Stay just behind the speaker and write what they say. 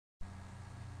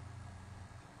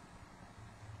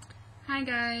Hi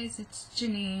guys, it's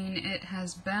Janine. It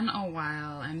has been a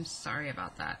while. I'm sorry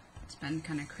about that. It's been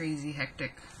kind of crazy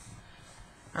hectic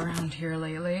around here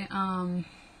lately. Don't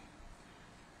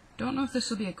know if this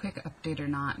will be a quick update or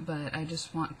not, but I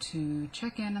just want to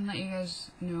check in and let you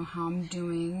guys know how I'm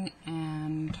doing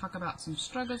and talk about some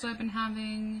struggles I've been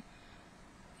having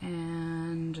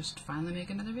and just finally make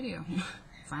another video.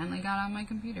 Finally got on my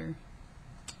computer.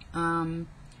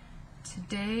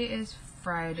 Today is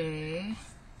Friday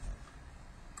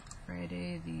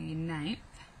the 9th.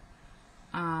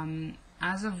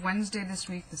 As of Wednesday this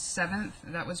week, the 7th,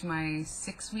 that was my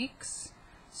 6 weeks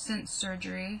since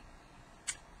surgery.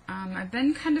 I've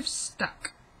been kind of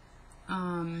stuck.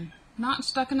 Not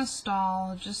stuck in a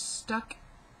stall, just stuck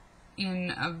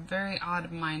in a very odd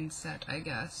mindset, I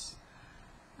guess.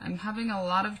 I'm having a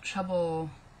lot of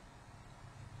trouble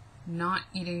not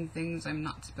eating things I'm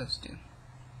not supposed to.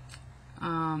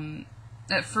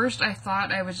 At first I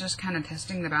thought I was just kind of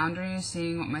testing the boundaries,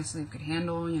 seeing what my sleep could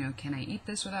handle, can I eat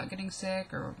this without getting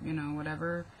sick, or,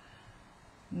 whatever.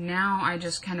 Now I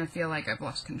just kind of feel like I've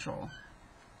lost control.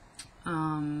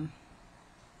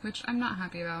 Which I'm not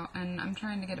happy about, and I'm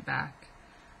trying to get it back.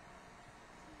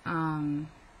 I've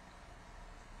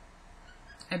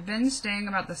been staying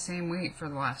about the same weight for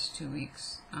the last 2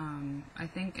 weeks. I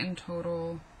think in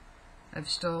total I've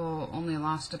still only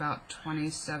lost about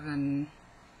 27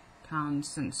 pounds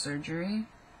since surgery,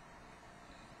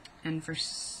 and for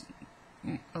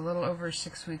a little over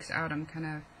 6 weeks out, I'm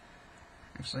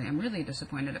really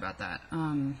disappointed about that.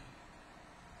 I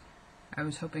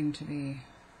was hoping to be,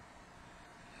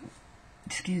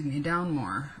 down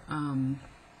more, and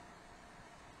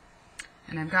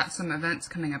I've got some events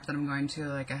coming up that I'm going to,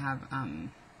 like I have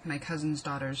my cousin's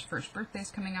daughter's first birthday's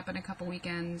coming up in a couple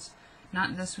weekends.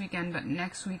 Not this weekend, but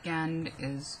next weekend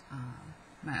is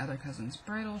my other cousin's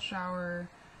bridal shower,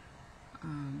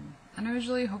 and I was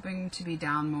really hoping to be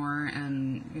down more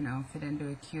and, fit into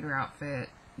a cuter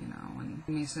outfit, and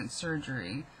me since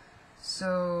surgery.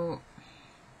 So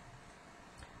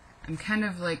I'm kind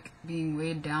of like being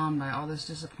weighed down by all this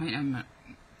disappointment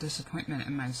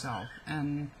in myself,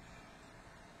 and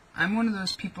I'm one of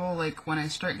those people, like, when I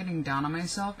start getting down on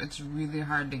myself, it's really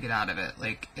hard to get out of it.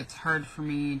 Like, it's hard for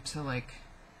me to, like,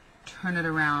 turn it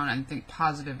around and think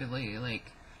positively.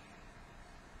 Like,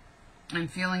 I'm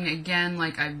feeling again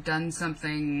like I've done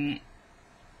something,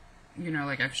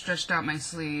 like I've stretched out my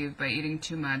sleeve by eating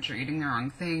too much or eating the wrong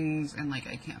things, and like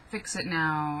I can't fix it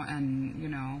now,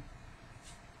 and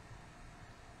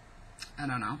I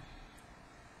don't know.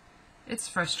 It's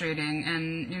frustrating,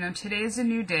 and today's a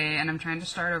new day, and I'm trying to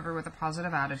start over with a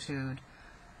positive attitude.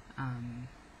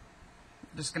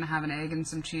 Just gonna have an egg and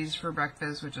some cheese for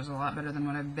breakfast, which is a lot better than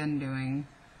what I've been doing.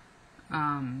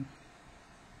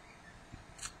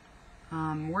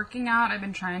 Working out, I've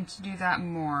been trying to do that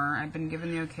more. I've been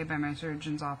given the okay by my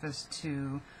surgeon's office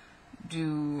to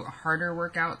do harder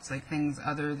workouts, like things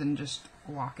other than just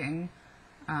walking.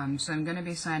 So I'm going to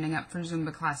be signing up for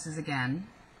Zumba classes again.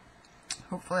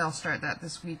 Hopefully I'll start that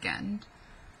this weekend.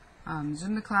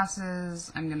 Zumba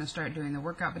classes, I'm going to start doing the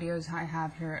workout videos I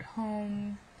have here at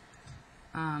home.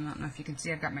 I don't know if you can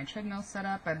see, I've got my treadmill set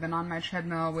up. I've been on my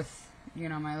treadmill with,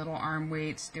 my little arm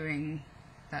weights, doing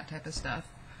that type of stuff.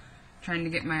 Trying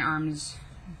to get my arms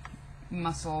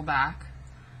muscle back.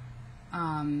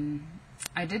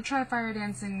 I did try fire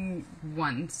dancing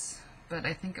once, but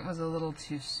I think it was a little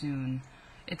too soon.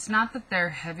 It's not that they're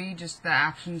heavy, just the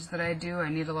actions that I do. I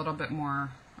need a little bit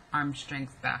more arm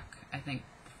strength back, I think,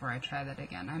 before I try that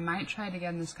again. I might try it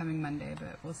again this coming Monday,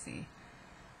 but we'll see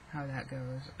how that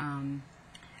goes.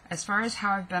 As far as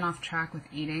how I've been off track with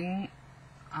eating,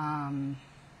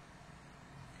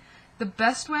 the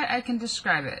best way I can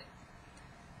describe it,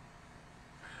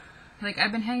 like,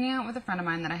 I've been hanging out with a friend of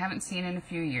mine that I haven't seen in a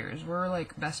few years. We're,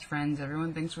 like, best friends.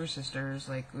 Everyone thinks we're sisters.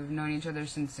 Like, we've known each other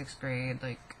since 6th grade.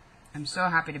 Like, I'm so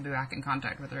happy to be back in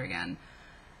contact with her again.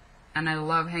 And I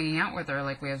love hanging out with her.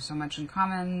 Like, we have so much in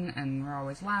common, and we're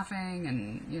always laughing,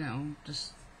 and,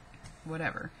 just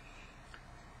whatever.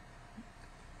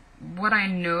 What I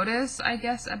notice, I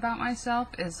guess, about myself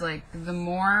is, like, the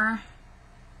more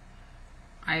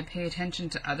I pay attention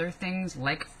to other things,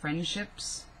 like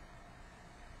friendships,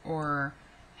 or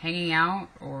hanging out,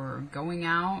 or going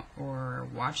out, or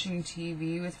watching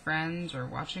TV with friends, or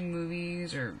watching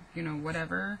movies, or,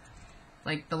 whatever,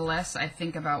 like, the less I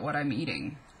think about what I'm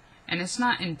eating. And it's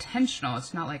not intentional.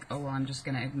 It's not like, oh, well, I'm just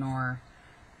going to ignore,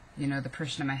 the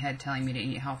person in my head telling me to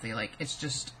eat healthy. Like, it's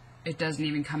just, it doesn't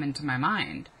even come into my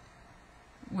mind,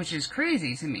 which is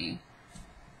crazy to me.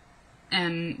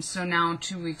 And so now,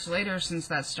 2 weeks later, since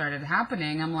that started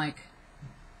happening, I'm like,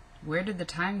 where did the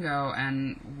time go,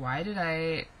 and why did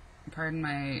I, pardon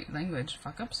my language,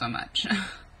 fuck up so much?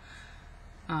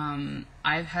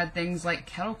 I've had things like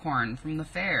kettle corn from the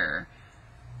fair.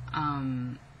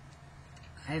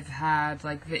 I've had,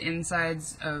 like, the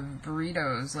insides of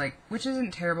burritos, like, which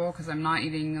isn't terrible because I'm not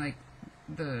eating, like,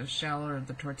 the shell or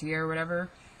the tortilla or whatever.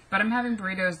 But I'm having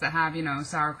burritos that have, you know,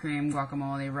 sour cream,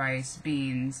 guacamole, rice,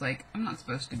 beans. Like, I'm not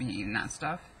supposed to be eating that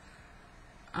stuff.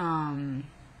 What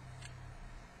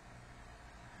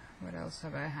else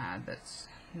have I had that's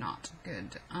not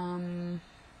good? Thinking.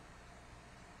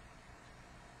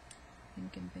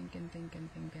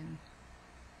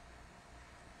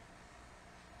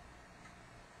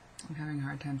 I'm having a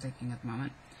hard time thinking at the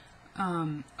moment.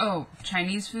 Oh,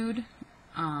 Chinese food.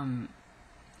 And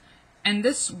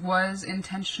this was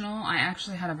intentional. I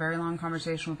actually had a very long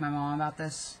conversation with my mom about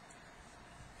this.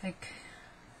 Like,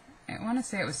 I want to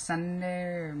say it was Sunday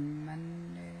or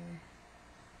Monday.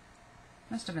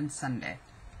 Must have been Sunday,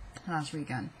 last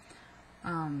weekend.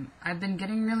 I've been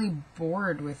getting really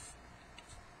bored with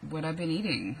what I've been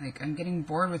eating. Like, I'm getting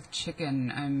bored with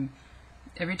chicken.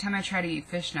 Every time I try to eat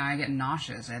fish now, I get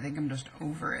nauseous. I think I'm just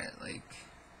over it. Like,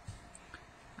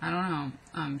 I don't know.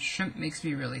 Shrimp makes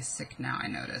me really sick now, I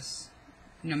notice.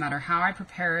 No matter how I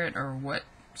prepare it or what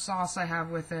sauce I have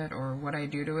with it or what I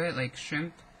do to it, like,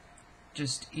 shrimp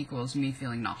just equals me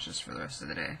feeling nauseous for the rest of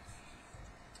the day.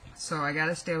 So I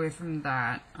gotta stay away from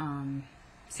that.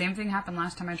 Same thing happened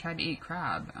last time I tried to eat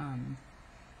crab.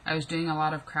 I was doing a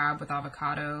lot of crab with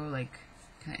avocado, like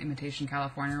kind of imitation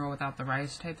California roll without the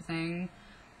rice type of thing.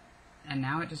 And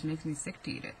now it just makes me sick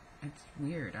to eat it. It's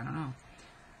weird. I don't know.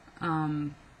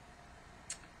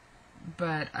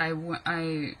 But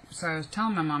so I was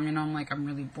telling my mom, you know, I'm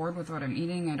really bored with what I'm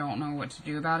eating. I don't know what to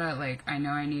do about it. Like, I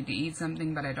know I need to eat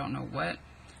something, but I don't know what.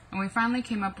 And we finally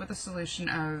came up with a solution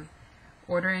of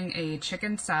ordering a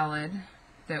chicken salad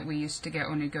that we used to get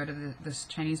when we go to this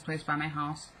Chinese place by my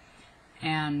house.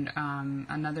 And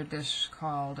another dish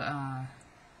called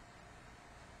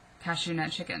cashew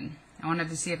nut chicken. I wanted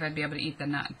to see if I'd be able to eat the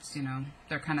nuts, you know.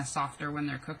 They're kind of softer when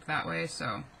they're cooked that way,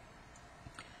 so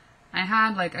I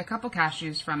had, like, a couple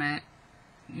cashews from it,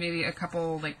 maybe a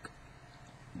couple, like,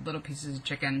 little pieces of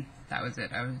chicken. That was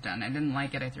it. I was done. I didn't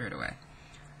like it. I threw it away.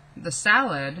 The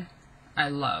salad I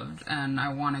loved, and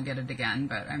I want to get it again,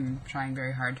 but I'm trying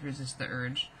very hard to resist the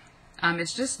urge.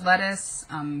 It's just lettuce,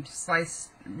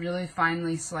 really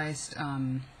finely sliced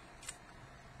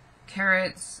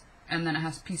carrots, and then it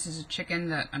has pieces of chicken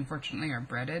that unfortunately are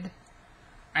breaded.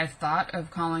 I've thought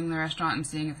of calling the restaurant and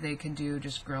seeing if they could do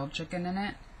just grilled chicken in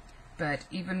it. But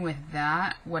even with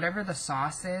that, whatever the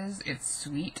sauce is, it's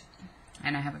sweet,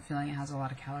 and I have a feeling it has a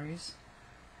lot of calories.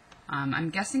 I'm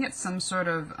guessing it's some sort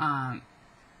of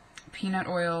peanut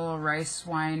oil, rice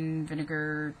wine,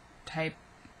 vinegar type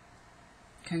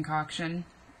concoction.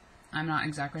 I'm not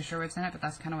exactly sure what's in it, but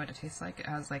that's kind of what it tastes like. It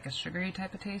has like a sugary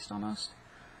type of taste almost.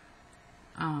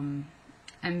 And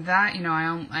that, you know,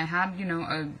 I had, you know,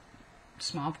 a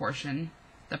small portion.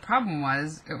 The problem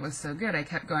was, it was so good, I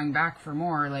kept going back for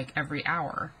more, like, every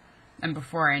hour. And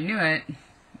before I knew it,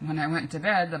 when I went to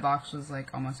bed, the box was,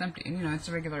 like, almost empty. And, you know, it's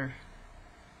a regular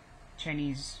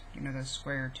Chinese, you know, those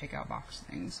square takeout box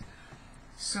things.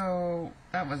 So,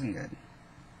 that wasn't good.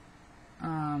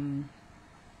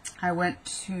 I went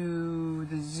to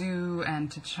the zoo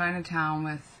and to Chinatown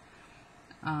with,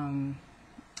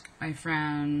 my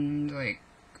friend, like,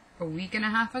 a week and a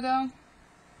half ago.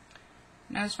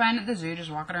 And I was fine at the zoo, just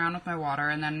walking around with my water,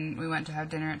 and then we went to have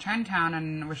dinner at Chinatown,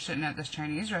 and we're sitting at this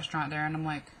Chinese restaurant there, and I'm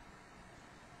like,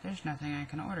 there's nothing I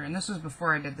can order. And this was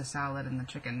before I did the salad and the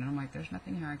chicken, and I'm like, there's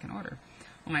nothing here I can order.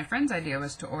 Well, my friend's idea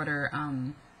was to order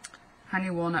honey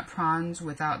walnut prawns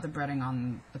without the breading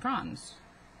on the prawns,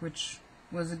 which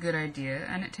was a good idea,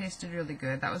 and it tasted really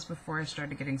good. That was before I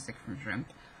started getting sick from shrimp.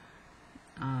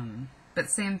 But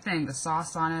same thing, the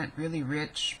sauce on it, really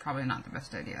rich, probably not the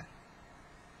best idea.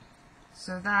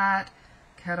 So that,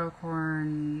 kettle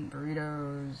corn,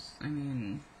 burritos, I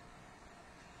mean,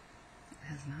 it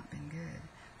has not been good.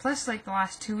 Plus, like, the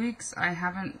last 2 weeks, I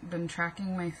haven't been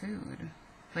tracking my food.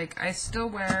 Like, I still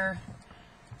wear,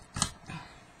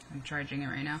 I'm charging it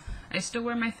right now, I still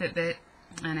wear my Fitbit,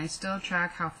 and I still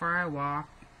track how far I walk,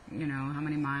 you know, how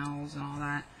many miles and all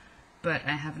that, but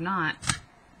I have not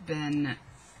been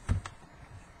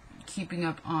keeping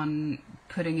up on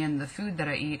putting in the food that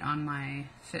I eat on my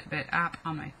Fitbit app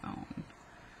on my phone,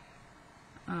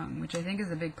 which I think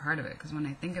is a big part of it, because when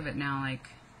I think of it now, like,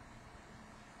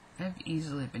 I've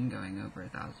easily been going over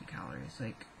 1,000 calories,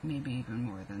 like, maybe even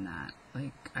more than that.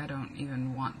 Like, I don't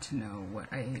even want to know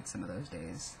what I ate some of those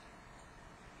days.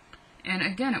 And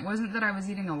again, it wasn't that I was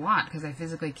eating a lot, because I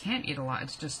physically can't eat a lot.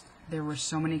 It's just there were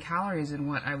so many calories in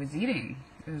what I was eating.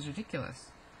 It was ridiculous.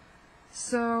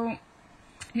 So,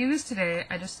 needless to say,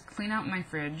 I just clean out my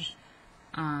fridge.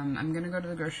 I'm going to go to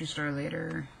the grocery store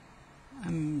later.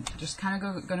 I'm just kind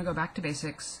of going to go back to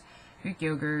basics. Greek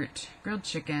yogurt, grilled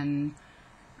chicken.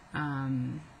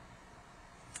 I'm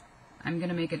going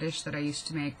to make a dish that I used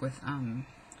to make with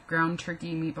ground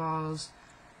turkey meatballs,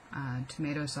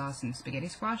 tomato sauce, and spaghetti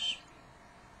squash.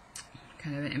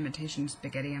 Kind of an imitation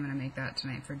spaghetti. I'm going to make that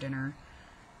tonight for dinner.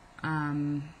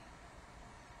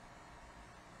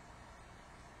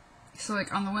 So,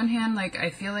 like, on the one hand, like, I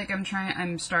feel like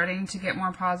I'm starting to get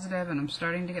more positive and I'm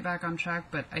starting to get back on track,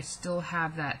 but I still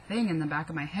have that thing in the back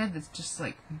of my head that's just,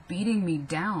 like, beating me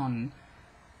down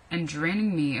and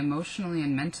draining me emotionally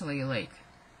and mentally. Like,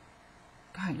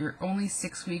 God, you're only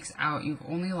 6 weeks out. You've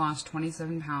only lost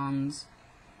 27 pounds.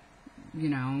 You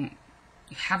know,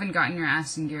 you haven't gotten your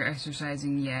ass in gear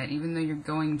exercising yet, even though you're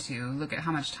going to. Look at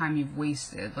how much time you've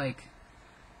wasted. Like,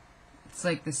 it's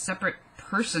like this separate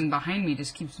person behind me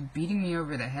just keeps beating me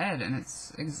over the head, and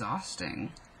it's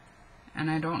exhausting. And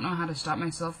I don't know how to stop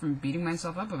myself from beating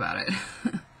myself up about it.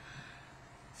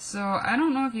 So, I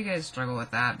don't know if you guys struggle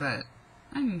with that, but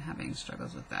I'm having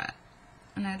struggles with that.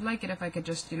 And I'd like it if I could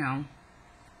just, you know,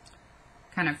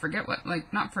 kind of forget what,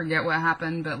 like, not forget what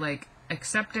happened, but, like,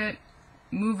 accept it,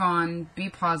 move on, be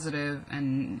positive,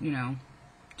 and, you know,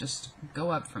 just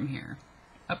go up from here.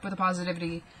 Up with the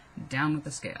positivity, down with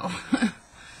the scale.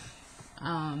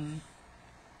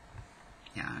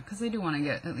 Yeah, because I do want to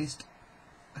get at least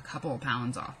a couple of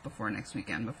pounds off before next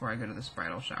weekend, before I go to this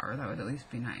bridal shower. That would at least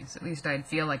be nice. At least I'd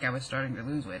feel like I was starting to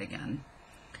lose weight again.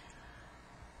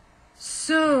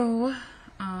 So,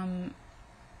 I'm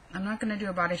not going to do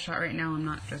a body shot right now. I'm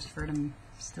not dressed for it. I'm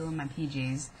still in my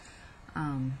PJs.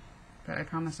 But I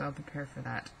promise I'll prepare for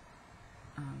that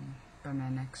by my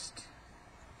next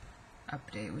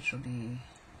update, which will be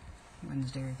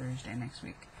Wednesday or Thursday next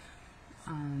week.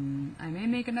 I may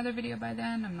make another video by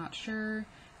then. I'm not sure.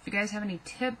 If you guys have any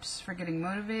tips for getting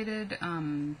motivated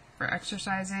for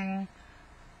exercising,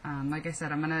 like I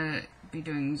said, I'm going to be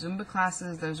doing Zumba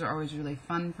classes. Those are always really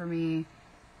fun for me.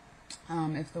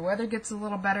 If the weather gets a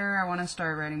little better, I want to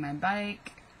start riding my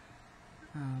bike.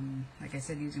 Like I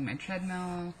said, using my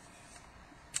treadmill.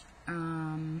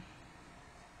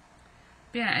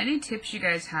 Yeah, any tips you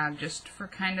guys have just for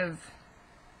kind of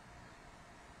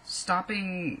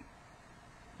stopping,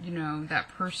 you know, that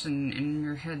person in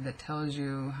your head that tells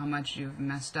you how much you've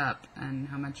messed up and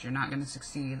how much you're not going to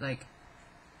succeed. Like,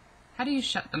 how do you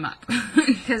shut them up?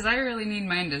 Because I really need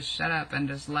mine to shut up and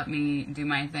just let me do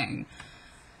my thing.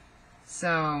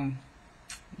 So,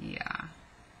 yeah.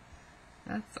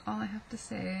 That's all I have to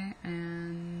say,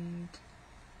 and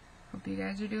hope you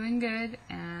guys are doing good,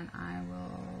 and I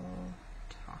will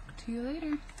talk to you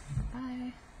later. Bye.